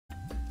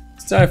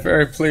It's time for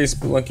our play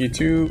Spelunky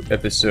 2,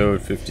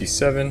 episode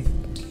 57.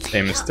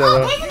 Name is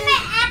Stella. This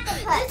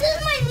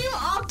is my new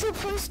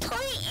octopus toy,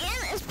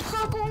 and it's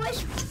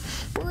purplish,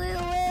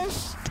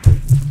 bluish,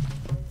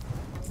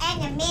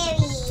 and a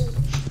baby.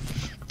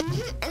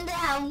 And they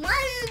have one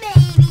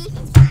baby.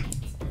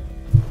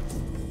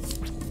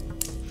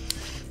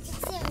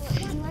 So,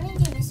 you want to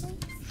do this one?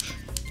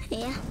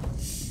 Yeah.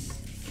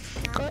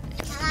 Come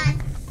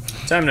on.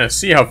 Time to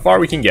see how far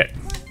we can get.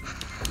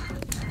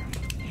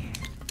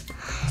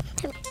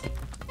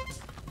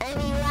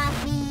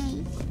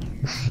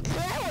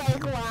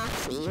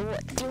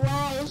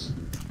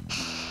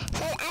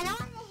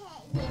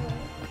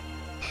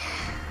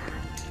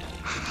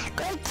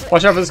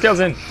 Watch out for the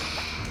skeleton!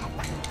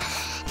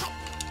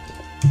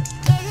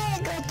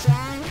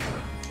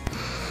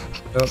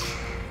 Oh.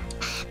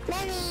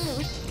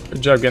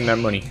 Good job getting that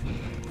money.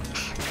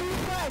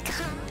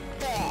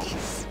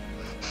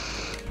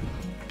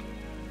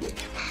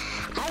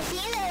 I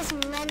see there's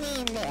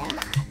money in there.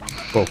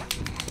 Whoa.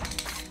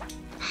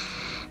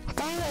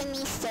 Don't let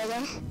me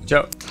stutter. Watch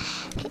out.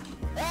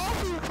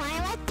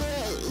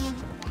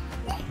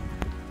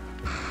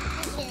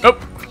 Oh!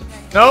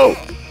 No!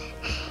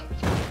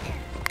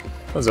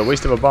 That was a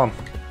waste of a bomb.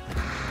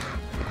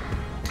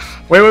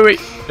 Wait.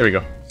 There we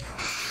go.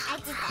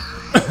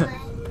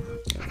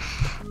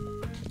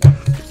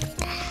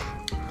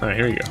 Alright,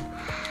 here we go.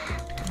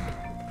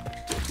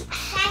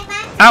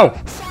 Ow!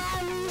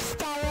 Sorry,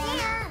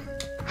 Stella.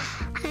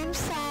 I'm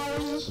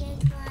sorry.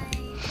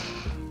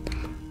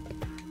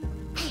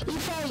 You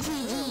fell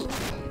too deep.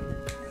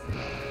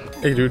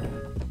 Hey, dude.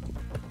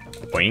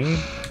 Boing.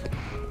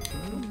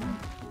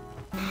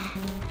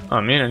 Oh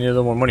man, I need a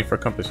little more money for a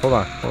compass. Hold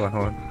on.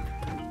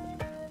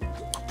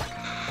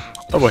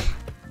 Oh boy.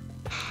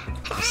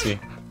 Let's see.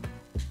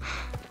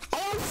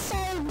 It's so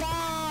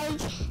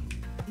bad.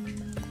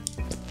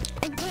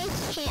 I'm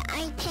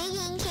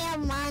taking care of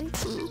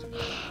Monty.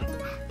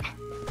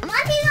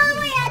 Monty's all the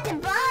way at the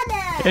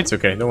bottom. It's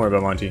okay. Don't worry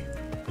about Monty.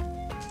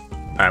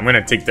 Alright, I'm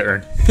gonna take the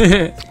urn.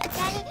 Daddy,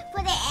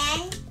 put it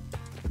in.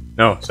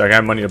 No, so I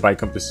got money to buy a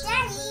compass.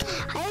 Daddy,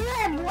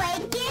 I'm gonna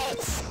break it.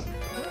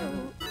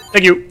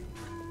 Thank you.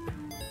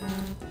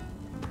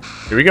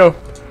 Here we go.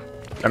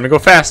 Time to go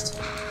fast.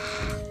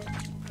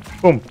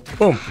 Boom,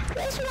 boom.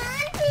 Where's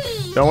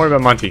Monty? Don't worry about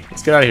Monty.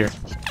 Let's get out of here.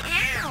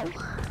 Ow.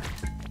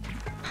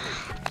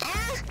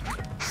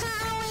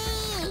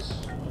 Howie.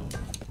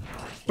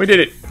 We did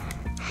it.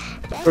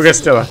 Go get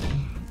Stella.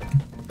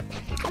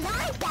 I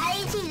got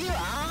Daddy to do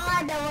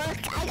all the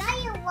work. I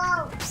got your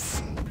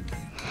ropes.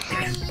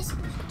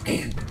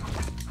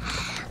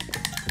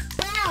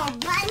 Wow, a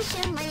bunch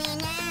of money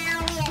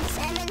now. We have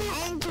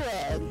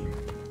 700.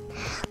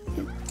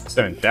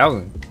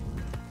 7,000.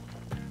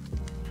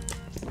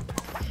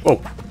 Whoa.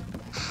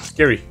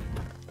 Scary.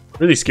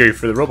 Really scary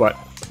for the robot.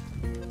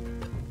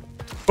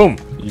 Boom.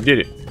 You did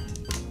it.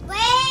 Wait!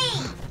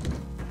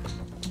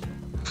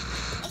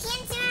 I can't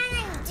see what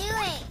I'm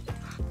doing.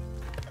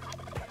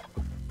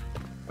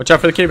 Watch out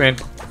for the caveman.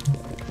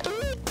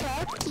 Ooh,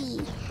 turkey.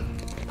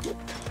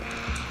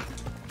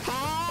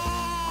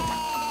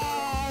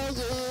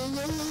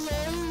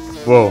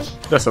 Whoa.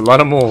 That's a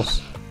lot of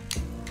moles.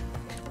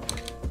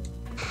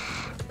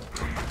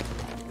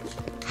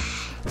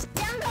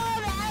 Don't go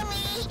around me.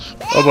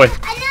 Oh boy.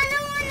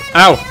 Another one.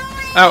 Ow.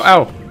 Ow,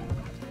 ow.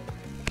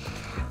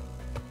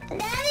 Daddy,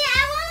 I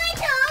want my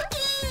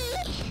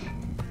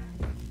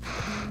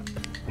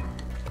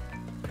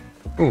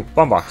turkey. Ooh,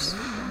 bomb box.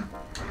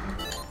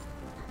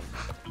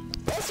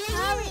 That's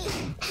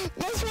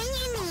when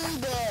you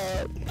need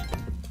it.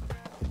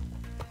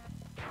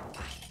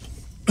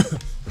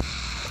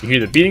 You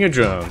hear the beating of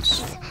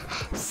drums.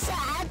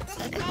 Sad.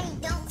 Daddy,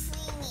 don't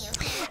free me.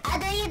 I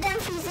thought you done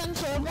freezing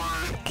kill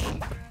back.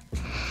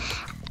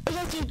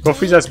 Go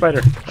freeze that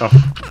spider. Oh.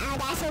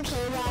 That's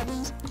okay, Daddy.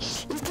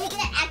 You take it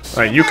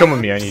extra. Alright, you come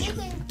with me. I need you.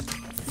 Free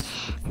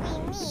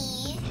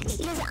me.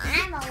 Because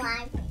I'm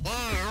alive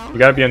now. You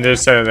gotta be on the other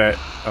side of that,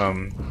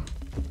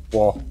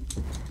 wall.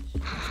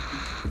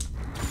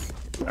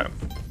 I'm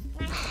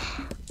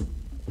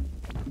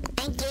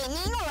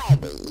getting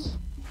ready.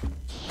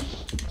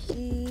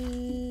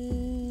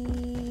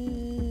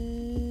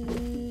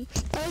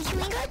 Can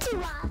we go to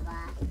lava?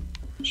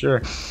 Sure.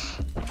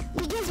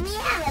 Because we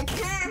have a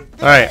camp.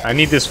 Alright, I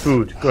need this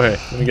food. Go ahead.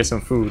 Let me get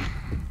some food.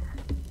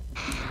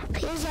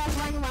 Here's our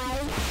one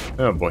wife.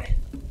 Oh boy.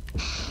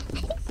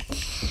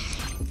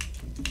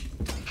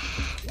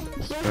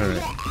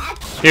 Alright.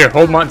 Here,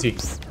 hold Monty.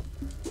 So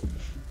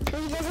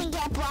he doesn't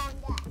get blown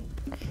up.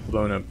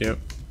 Blown up, yep.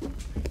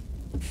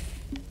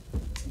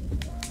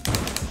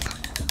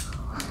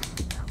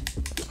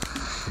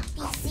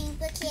 Be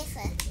super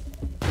careful.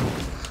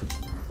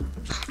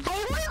 I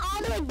went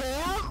all the way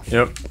there. Yep. You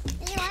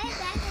want it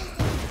back?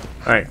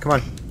 Alright, come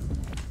on.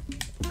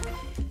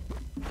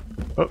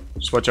 Oh,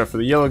 just watch out for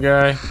the yellow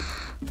guy.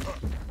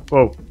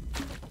 Whoa.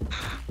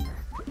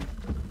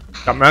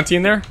 Got Monty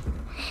in there?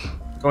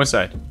 Go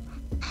inside.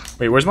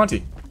 Wait, where's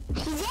Monty?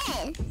 He's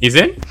in. He's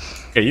in?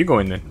 Okay, you go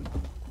in then.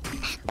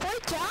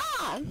 Good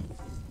job.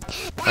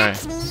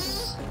 That's me.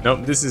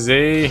 Nope, this is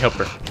a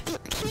helper. Can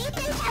we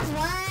just have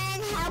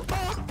one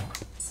helper?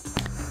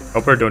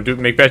 Helper, don't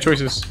make bad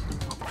choices.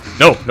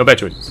 No bad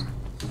choices.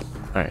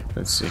 Alright,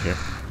 let's see here.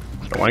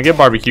 Don't want to get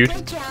barbecued.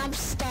 Good job,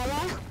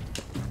 Stella.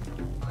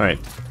 Alright.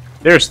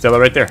 There's Stella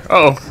right there.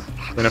 Uh-oh.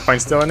 I'm gonna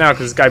find Stella now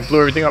because this guy blew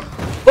everything up.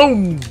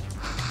 Boom!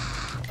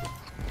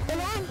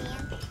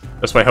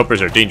 That's why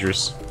helpers are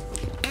dangerous.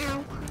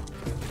 Ow.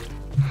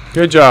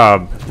 Good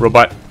job,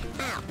 robot.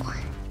 Ow.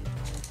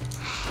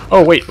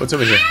 Oh, wait, what's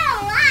over here?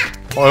 Ow.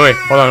 Oh, wait,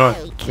 hold on.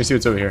 Let me see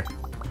what's over here.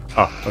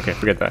 Oh, okay,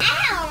 forget that.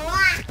 Ow.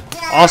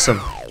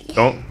 Awesome.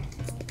 Don't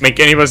make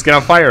any of us get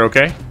on fire,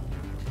 okay?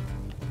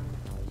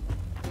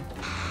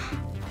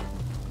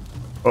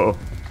 Uh-oh.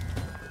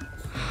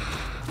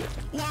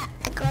 Yeah,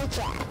 good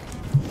job.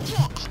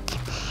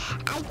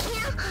 I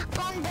can't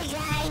bomb the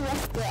guy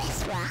with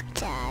this rock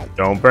dog.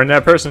 Don't burn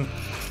that person.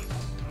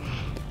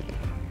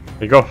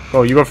 There you go.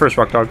 Go, you go first,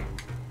 Rock Dog.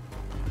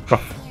 Go.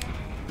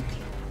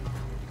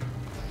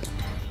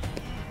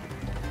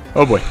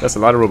 Oh boy, that's a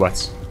lot of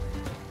robots.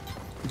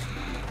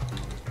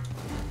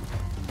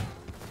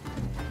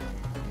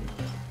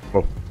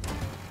 Whoa.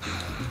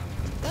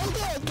 They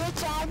did a good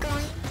job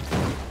going.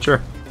 Sure.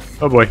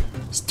 Oh boy.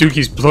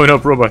 Stukey's blowing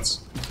up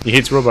robots. He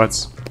hates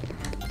robots.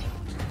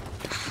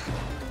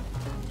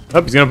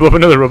 Oh, he's gonna blow up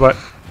another robot.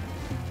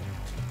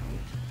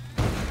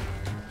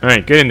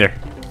 Alright, get in there.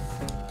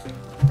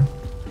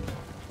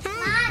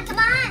 Come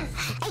on.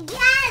 Again,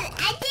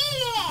 I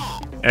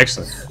did it.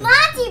 Excellent.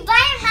 Monty,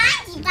 buy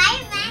Monty.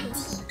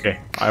 Okay,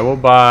 I will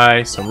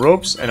buy some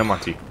ropes and a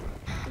Monty.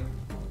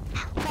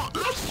 For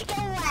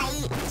extra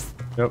lights.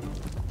 Yep.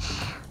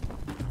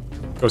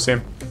 Go,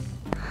 Sam.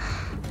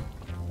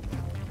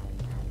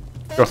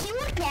 Go. Can you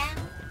down?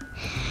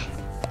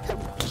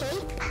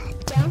 Okay,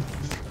 jump.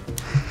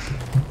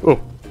 Oh,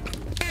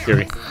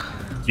 scary.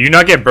 Do you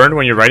not get burned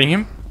when you're riding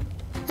him?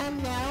 No.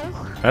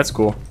 That's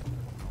cool.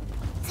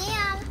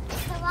 Sam,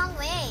 it's the wrong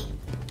way. I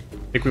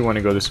think we want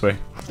to go this way.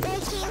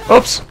 Oh.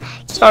 Oops!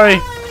 Sorry!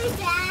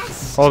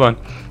 Hold on.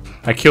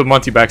 I killed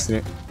Monty by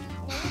accident.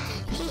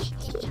 He's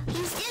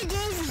still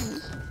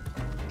dizzy.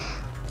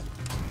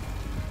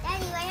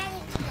 Daddy, why are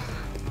you doing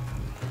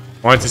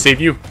that? Wanted to save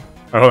you.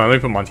 Alright, hold on. Let me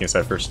put Monty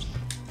inside first.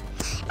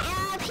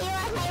 Help, he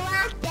was my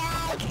rock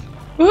dog.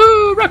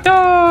 Woohoo! Rock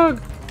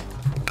Dog!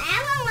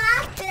 I'm a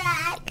rock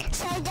dog,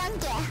 so don't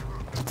get.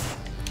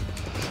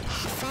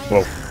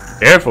 Whoa.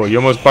 Careful, you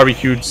almost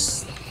barbecued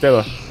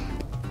Stella.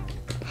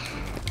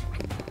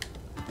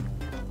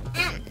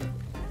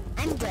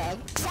 I'm dead.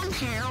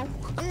 Somehow.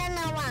 I don't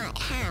know why.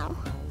 How?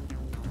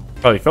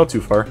 Probably fell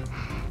too far.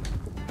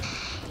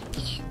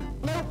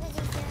 Nope.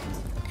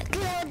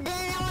 Good,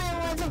 then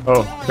I was a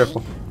Oh, boy.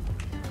 careful.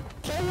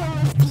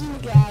 Careful with you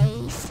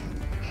guys.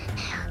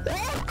 What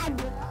if I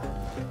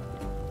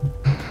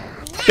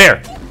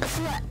There!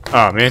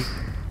 Oh man.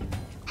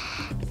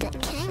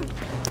 Okay.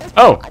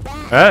 Oh!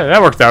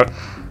 That worked out.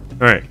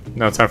 Alright,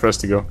 now it's time for us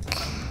to go.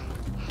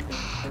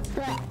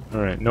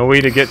 Alright, no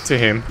way to get to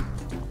him.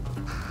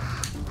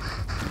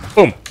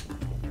 Boom!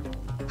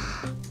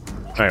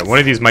 Alright, one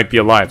of these might be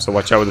alive, so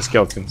watch out with the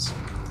skeletons.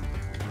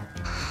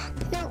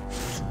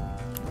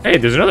 Hey,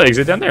 there's another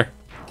exit down there.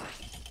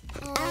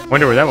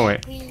 Wonder where that one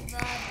went.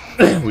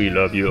 We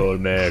love you, old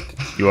Mac.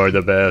 You are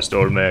the best,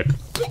 old Mac.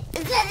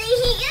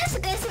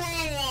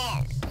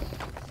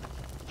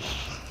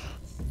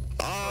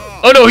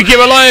 Oh no, he came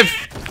alive!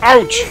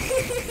 Ouch!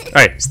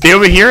 Alright, stay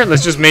over here.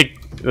 Let's just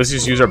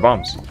use our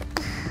bombs.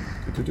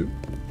 Okay,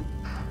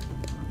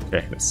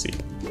 let's see.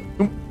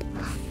 Boom.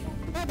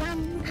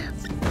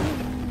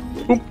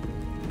 Boom.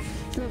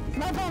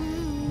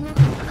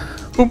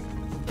 Boom.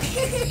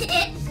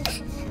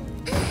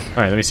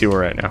 Alright, let me see where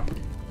we're at now.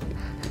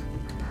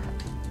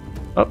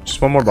 Oh,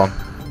 just one more bomb.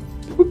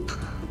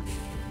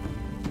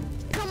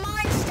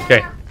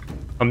 Okay.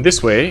 Come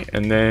this way,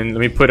 and then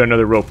let me put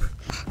another rope.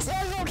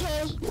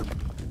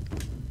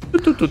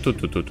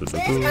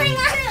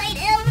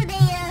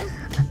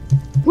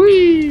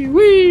 Wee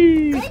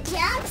wee. Good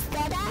job,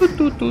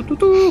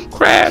 Stella.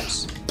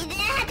 Crabs. You didn't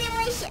have to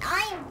waste your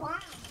iron bomb.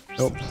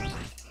 Nope.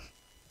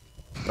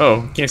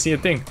 Oh, can't see a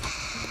thing.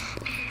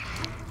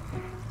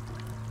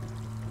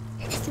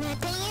 There's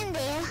nothing in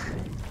there.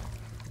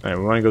 Alright,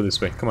 we want to go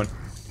this way. Come on.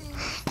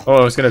 Oh,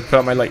 I was gonna put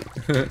out my light.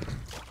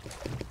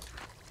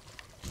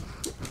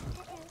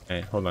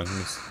 Alright, hold on.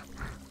 Can't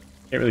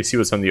really see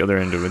what's on the other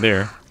end over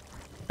there.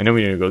 I know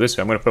we need to go this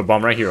way. I'm gonna put a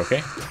bomb right here,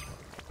 okay?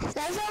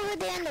 That's over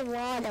there in the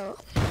water.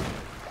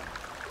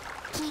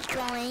 Keep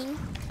going.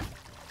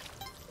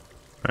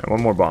 Alright,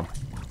 one more bomb.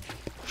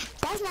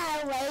 That's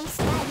not a waste.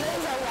 That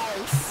is a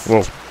waste.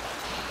 Whoa.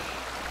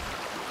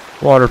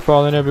 Water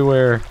falling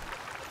everywhere.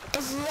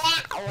 It's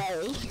that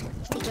way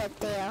to get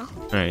there.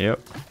 Alright, yep.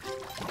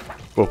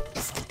 Whoa.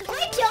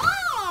 Good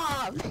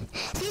job!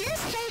 See, this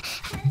thing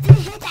has to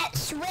hit that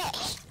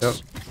switch. Yep.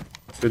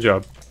 Good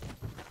job.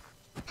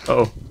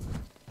 Uh-oh.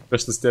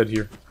 Restless dead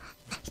here.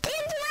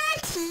 There's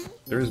Monty.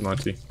 There is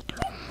Monty.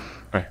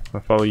 Alright,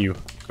 I'll follow you.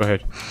 Go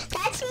ahead.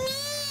 That's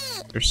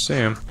me. There's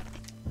Sam.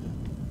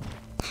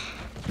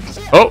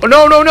 Oh,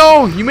 no, no,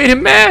 no! You made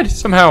him mad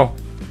somehow.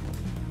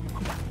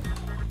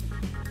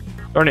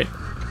 Darn it.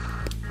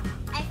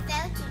 I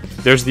felt you.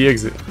 There's the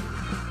exit.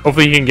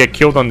 Hopefully he can get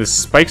killed on the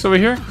spikes over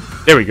here.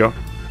 There we go.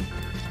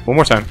 One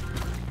more time.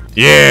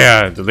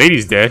 Yeah, the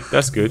lady's dead.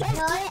 That's good. No, it's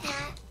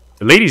not.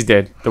 The lady's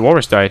dead. The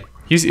walrus died.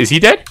 Is he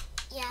dead?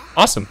 Yeah.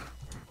 Awesome.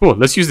 Cool.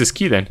 Let's use this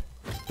key then.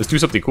 Let's do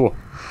something cool.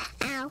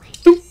 Ow.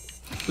 Boop.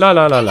 La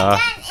la la la. In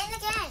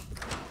again.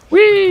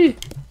 Whee!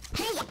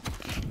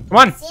 Come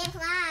on. Sam,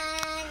 come on.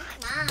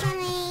 Come on.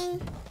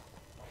 Coming.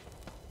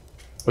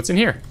 What's in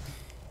here?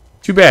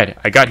 Too bad.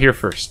 I got here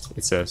first,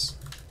 it says.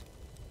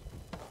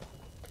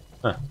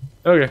 Huh.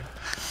 Okay.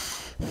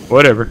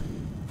 Whatever.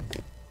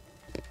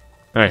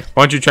 Alright.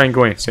 Why don't you try and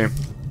go in, Sam?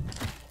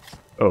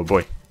 Oh,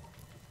 boy.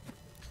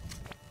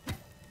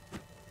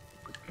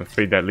 I'm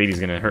afraid that lady's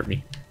gonna hurt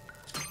me.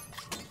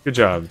 Good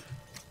job.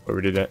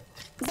 Whoever did that.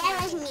 That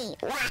was me.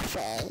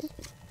 Waffle.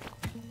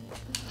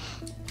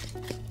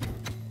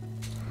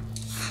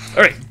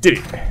 Alright, did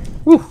it.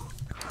 Woo!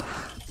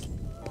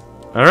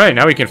 Alright,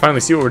 now we can finally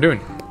see what we're doing.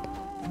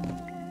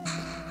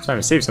 It's time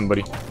to save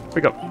somebody.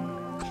 Wake up.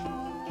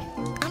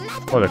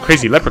 Oh, the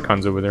crazy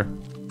leprechaun's over there.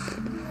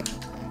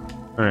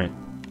 Alright.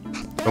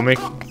 Don't make...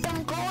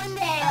 Don't go in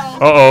there.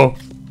 Uh-oh.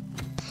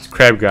 It's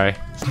crab guy.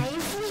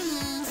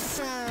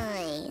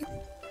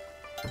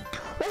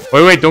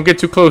 Wait, wait, don't get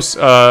too close,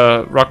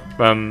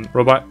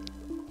 robot.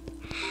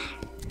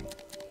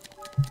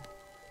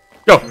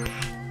 Go!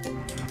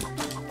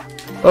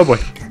 Oh boy.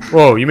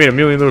 Whoa, you made a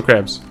million little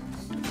crabs.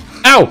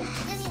 Ow!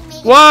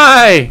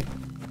 Why?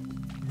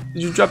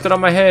 Did you drop that on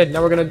my head?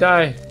 Now we're gonna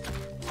die.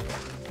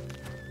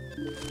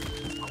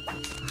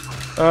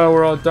 Oh,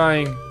 we're all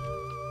dying.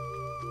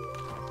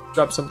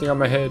 Drop something on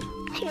my head.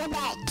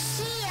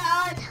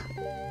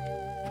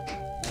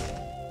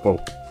 Whoa.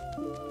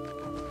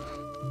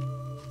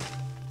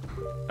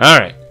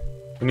 Alright.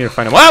 We need to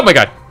find him. Oh my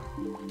god!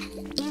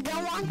 You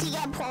don't want to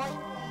get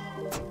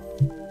points.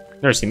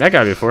 Never seen that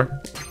guy before.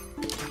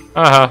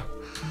 Uh-huh.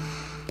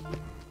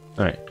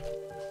 Alright.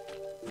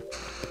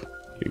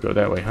 You go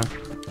that way, huh?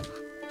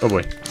 Oh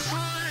boy.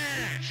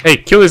 Hey,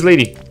 kill this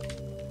lady!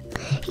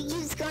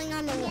 He's going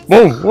on the wall.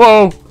 Whoa,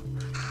 whoa!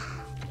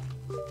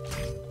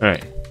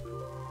 Alright.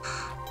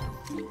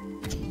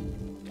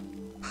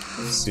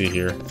 Let's see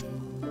here.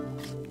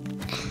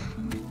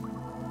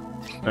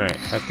 Alright, I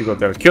have to go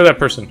that way. Kill that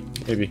person,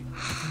 maybe.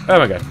 Oh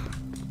my god.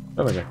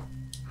 Oh my god.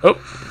 Oh!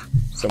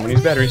 Someone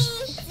needs batteries.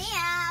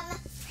 Sam!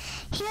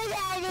 Here,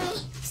 Daddy.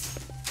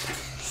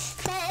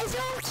 That is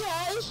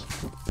okay.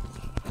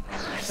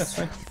 That's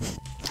fine.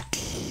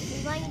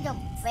 We want you to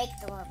break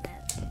the remote.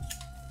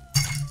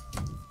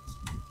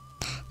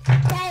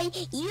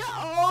 Daddy, you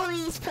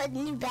always put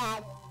me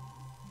back.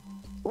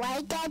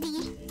 Right,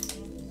 Daddy?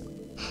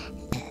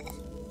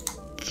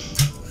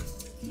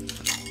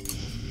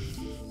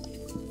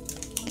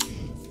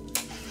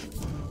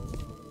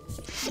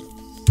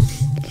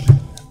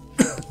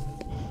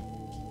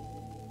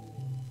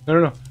 No,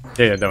 no, no.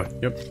 Yeah, yeah, that one.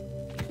 Yep.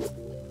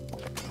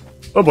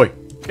 Oh boy.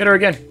 Get her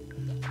again.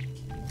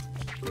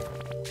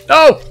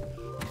 No!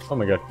 Oh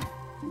my god.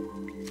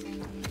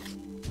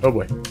 Oh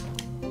boy.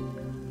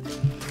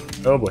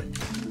 Oh boy.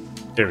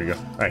 There we go.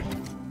 Alright.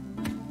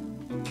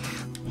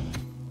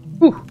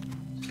 Whew.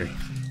 Scary.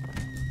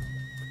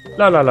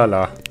 La la la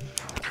la.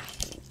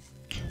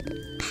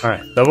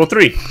 Alright, level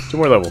 3. 2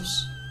 more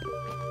levels.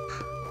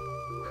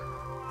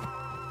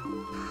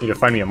 Need to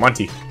find me a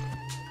Monty.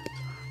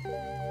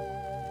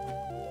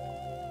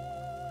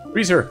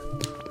 Freeze her.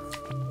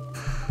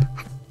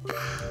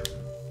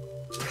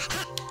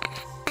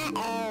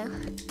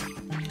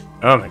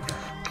 Oh my god.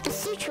 It's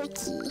so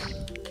tricky.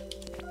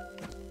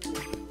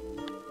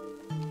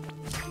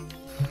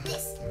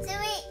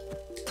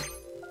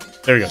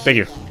 There we go. Thank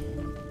you.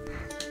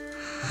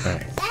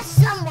 Alright. That's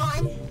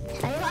someone.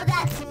 I know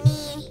that's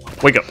me.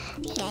 Wake up.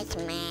 That's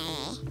me.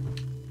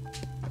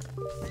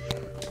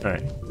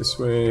 Alright. This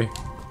way.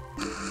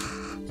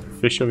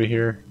 Fish over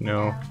here.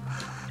 No.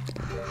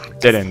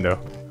 Dead end though.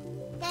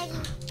 Daddy,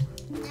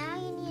 now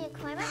you need to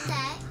climb up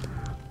that.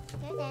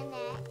 Go down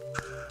that.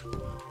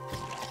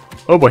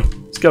 Oh boy.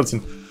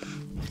 Skeleton.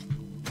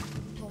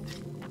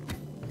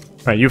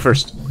 Alright, you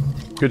first.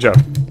 Good job.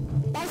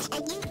 That's how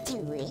you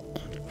do it.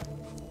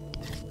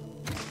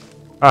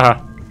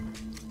 Haha.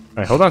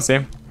 Alright, hold on,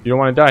 Sam. You don't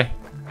want to die.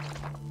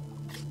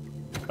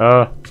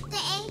 The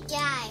ink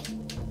guy.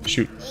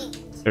 Shoot.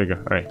 Ink. There we go.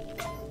 Alright.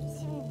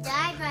 He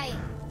died right.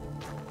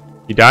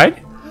 You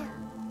died?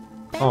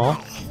 Yeah.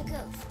 Aw. It's a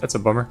ghost. That's a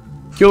bummer.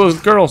 Kill those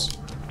girls.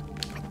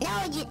 No,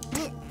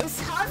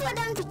 it's hard for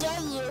them to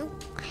get you.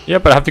 Yeah,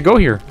 but I have to go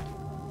here.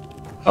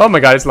 Oh my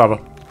god, it's lava.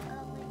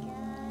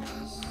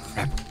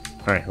 Crap.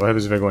 Alright, what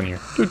happens if I go in here?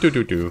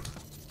 Do.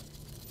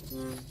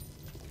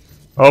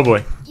 Oh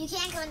boy. You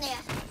can't go in there.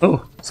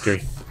 Oh,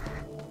 scary.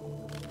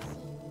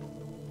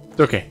 It's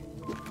okay.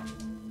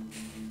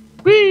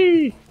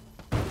 Whee!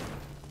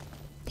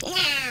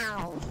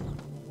 Now.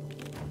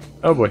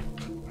 Oh boy.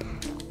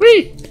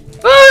 Whee!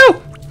 Oh no!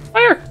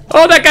 Fire!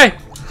 Oh, that guy!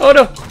 Oh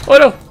no! Oh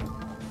no!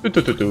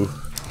 Do.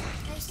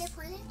 There's the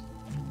point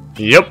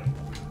Yep.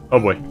 Oh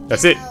boy,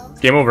 that's it.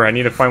 Game over. I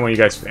need to find one of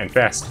you guys and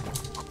fast.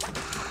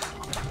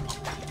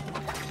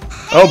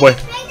 Oh boy.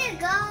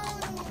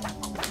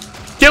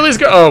 Kill his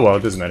go. Oh well,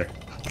 it doesn't matter.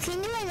 Can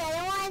you do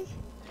another one?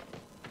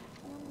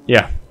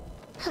 Yeah.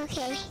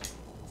 Okay.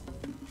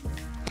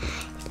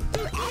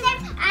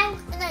 I'm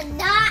gonna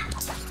not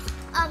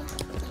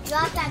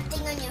drop that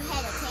thing on your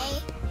head,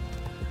 okay?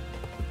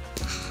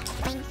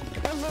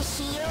 With your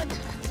shield.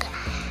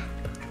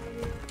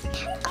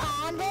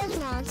 Oh, there's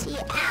Monty.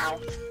 Ow.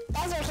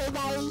 That's okay,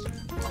 Daddy.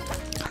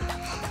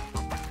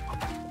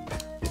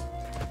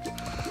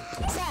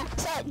 So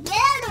get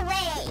out of the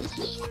way,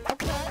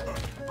 okay?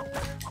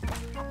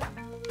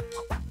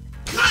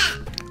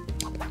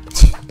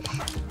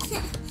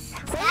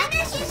 Why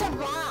does use a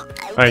rock?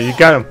 Alright, you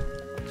got him.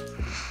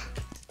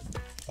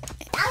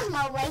 That was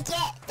my wicket.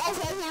 That's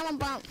his hammer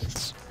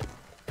bumps.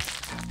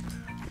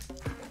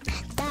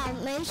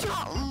 Dad, make sure.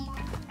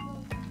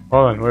 Hold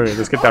on, wait,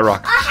 let's get that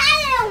rock. I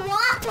had a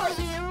rock for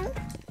you.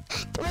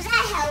 Was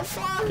that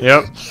helpful?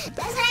 Yep.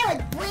 That's why I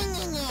was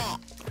bringing it.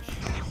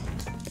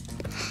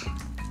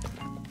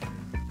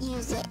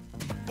 Use it.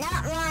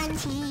 Not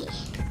Monty.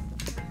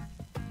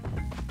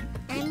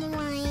 I'm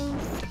lying.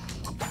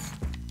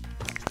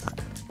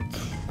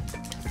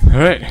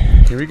 Alright,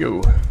 here we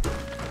go.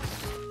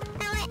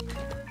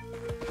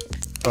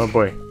 Oh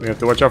boy, we have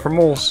to watch out for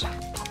moles.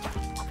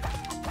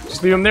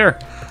 Just leave him there.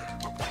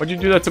 What'd you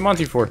do that to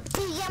Monty for? To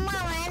get more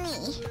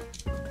money.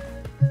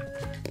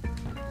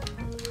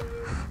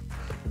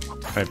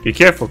 Alright, be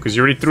careful, because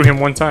you already threw him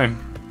one time.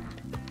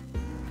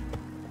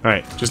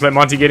 Alright, just let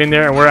Monty get in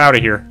there and we're out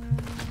of here.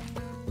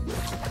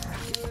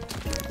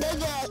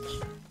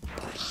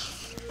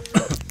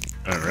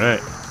 Alright.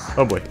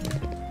 Oh boy.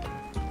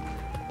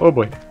 Oh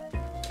boy.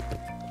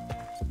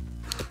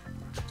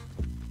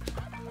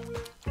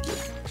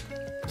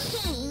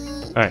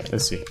 Alright,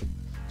 let's see.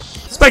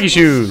 Spiky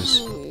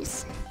shoes!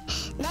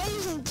 Now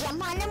you can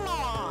jump on them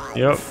all.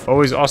 Yep,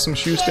 always awesome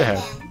shoes to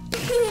have.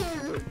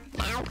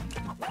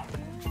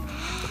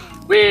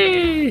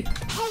 Whee!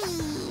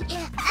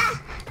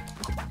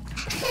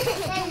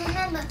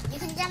 Remember, you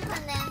can jump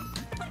on them.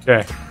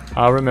 Okay,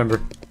 I'll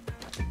remember.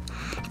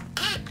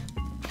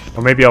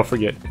 Or maybe I'll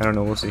forget. I don't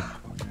know, we'll see.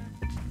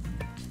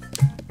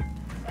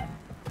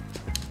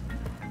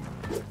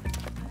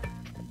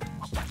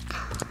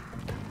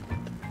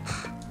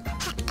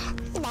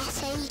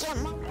 That's how you get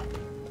more.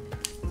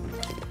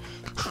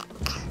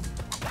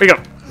 Pick up.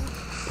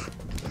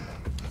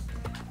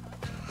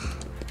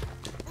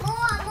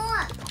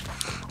 More.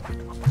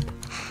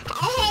 I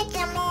hate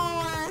them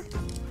more.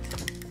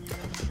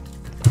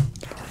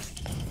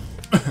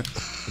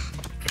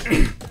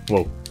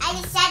 Whoa. I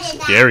decided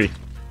that. Scary.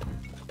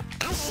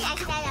 I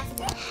decided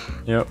that.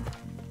 Yep.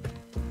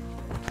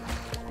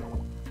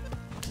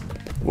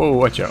 Whoa,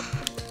 watch out.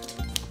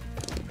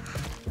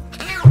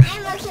 Ow,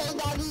 I'm okay,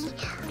 Daddy.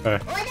 Okay.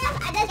 What if I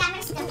just got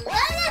mixed up? What if I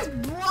just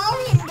blow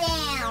him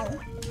down?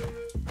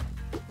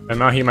 And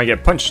now he might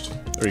get punched.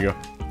 There we go.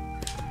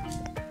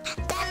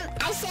 Then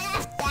I set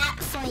off that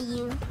for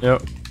you.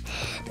 Yep.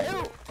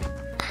 Ooh.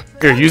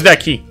 Here, use that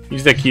key.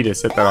 Use that key to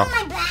set that Oh, off.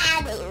 my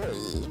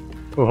battery.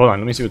 Oh, hold on.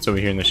 Let me see what's over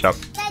here in the shop.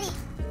 Daddy,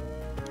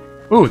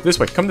 Ooh, this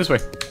way. Come this way.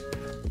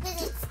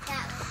 this is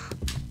that.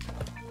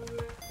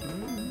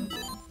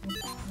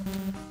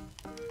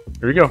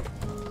 Here we go.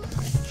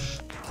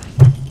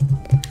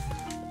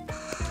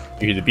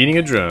 You hear the beating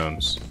of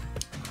drums.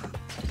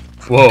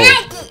 Whoa.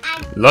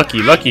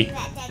 Lucky. Lucky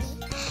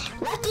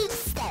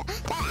step.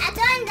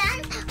 After I'm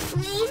done,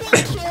 freeze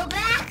and kill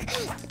back.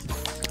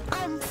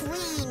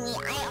 Free me.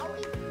 I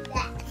always do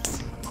that.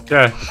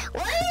 Yeah.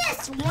 What is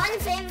this one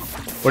thing?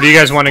 Where do you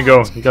guys want to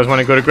go? You guys want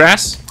to go to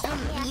grass?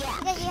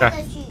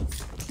 Yeah.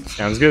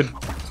 Sounds good.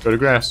 Let's go to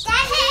grass.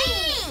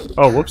 Daddy!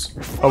 Oh, whoops.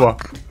 Oh well.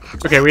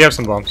 It's okay, we have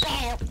some bombs.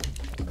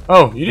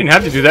 Oh, you didn't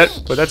have to do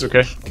that, but that's okay.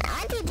 I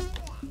want to do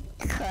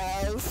that.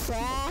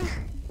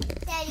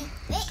 Daddy,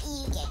 let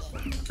you get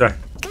it. Okay.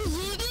 Because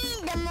you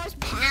need the most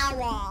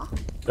power.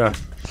 Okay.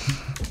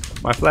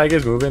 My flag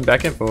is moving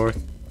back and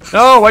forth.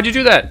 No, why'd you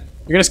do that?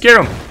 You're gonna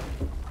scare him.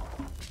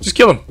 Just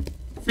kill him.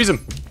 Freeze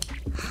him.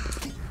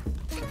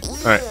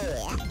 Alright.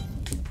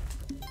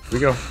 Here we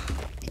go.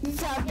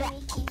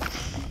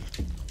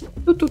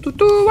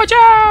 Watch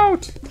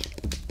out!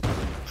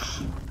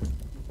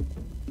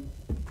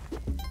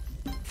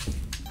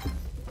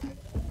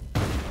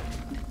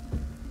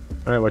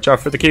 Alright, watch out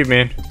for the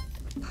caveman.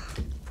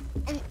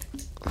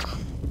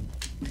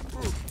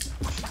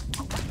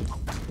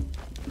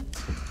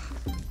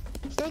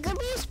 There could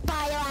be a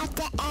spider at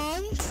the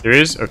end. There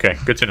is? Okay,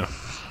 good to know.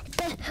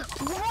 But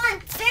we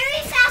want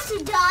very fast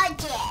to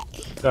dodge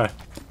it. Die.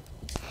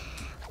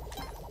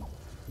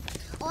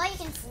 Or you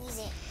can freeze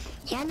it.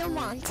 Yeah, I don't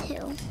want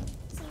to.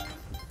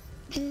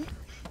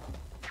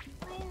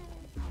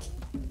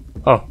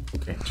 Oh,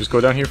 okay. Just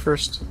go down here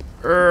first.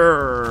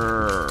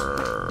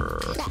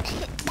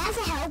 That's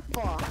a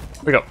helpful.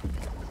 Wake up.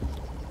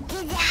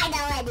 He died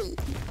already.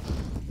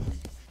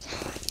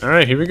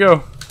 Alright, here we go.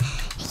 I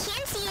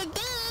can't see a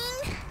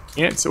thing.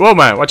 Can't see. Whoa,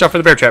 man. Watch out for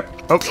the bear trap.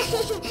 Oh.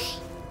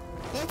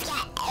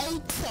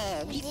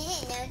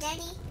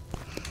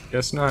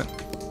 Guess not.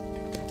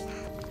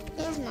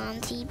 There's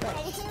Monty, but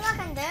I can walk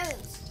on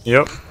those.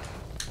 Yep.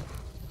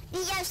 We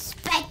have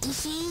spiky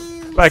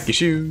shoes. Spiky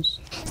shoes.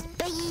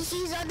 Spiky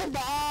shoes are the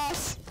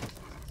best.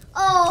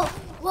 Oh,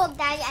 look,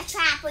 Daddy, a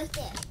trap right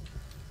there.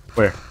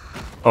 Where?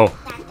 Oh.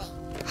 That thing.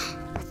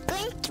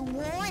 Blink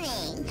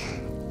warning.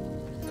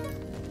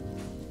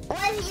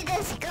 What if you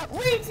just go?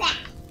 What is that?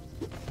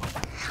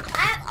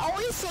 I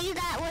always say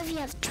that if you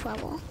have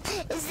trouble.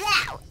 Is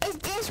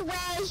this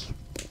way?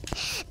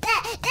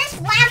 That's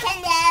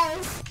walking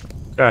those.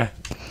 Okay.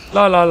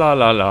 La la la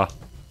la la.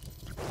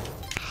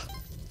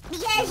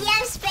 Because you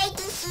have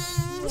spiky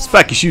shoes.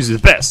 Spiky shoes is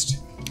the best.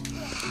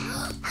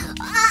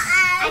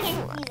 I can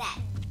do that.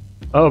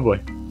 Oh boy.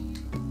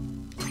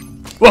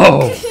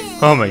 Whoa!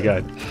 Oh my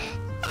god.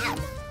 Got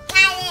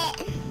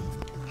it.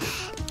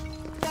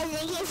 I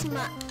think it's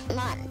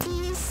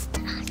Monty's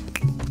stuck.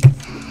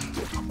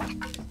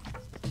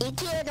 You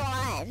killed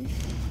one.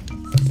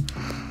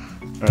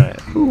 Alright.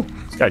 Ooh,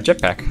 it's got a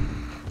jetpack.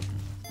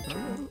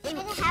 They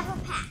don't have a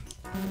pack.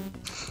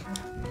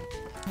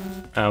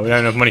 We don't have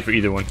enough money for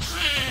either one.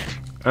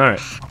 Alright.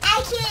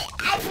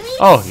 I believe.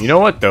 Oh, you know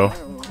what though?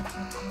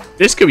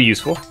 This could be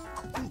useful.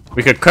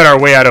 We could cut our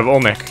way out of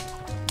Olmec.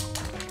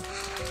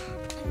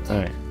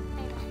 Alright.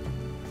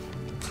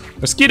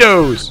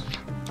 Mosquitoes!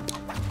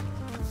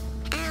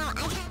 Ow,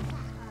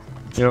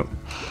 Yep.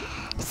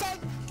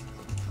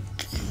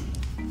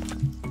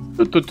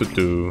 so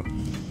Do.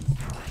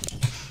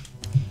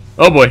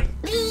 Oh boy.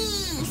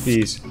 bees.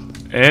 Bees.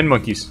 And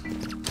monkeys.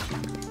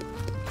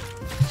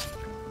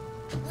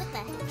 What the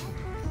heck?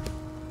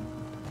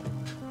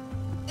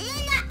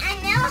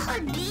 I never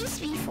heard bees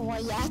before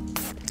yet.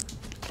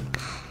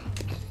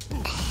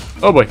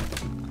 Oh boy.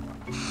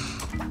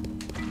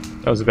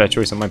 That was a bad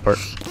choice on my part.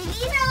 Did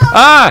you know?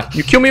 Ah!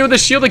 You kill me with a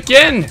shield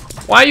again!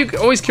 Why you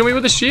always kill me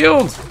with a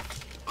shield?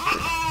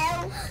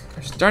 Uh-oh.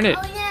 Gosh darn it.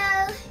 Oh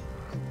no.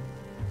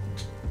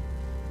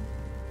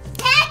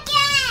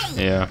 Packing!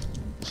 Yeah.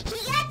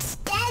 He got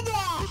steady.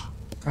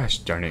 Gosh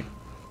darn it.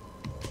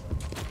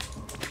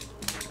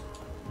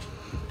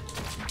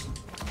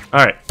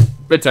 Alright.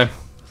 Bedtime.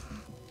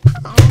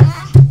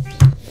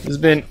 This has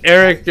been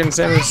Eric and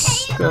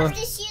Samus. The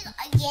shield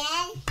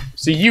again.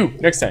 See you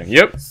next time.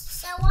 Yep.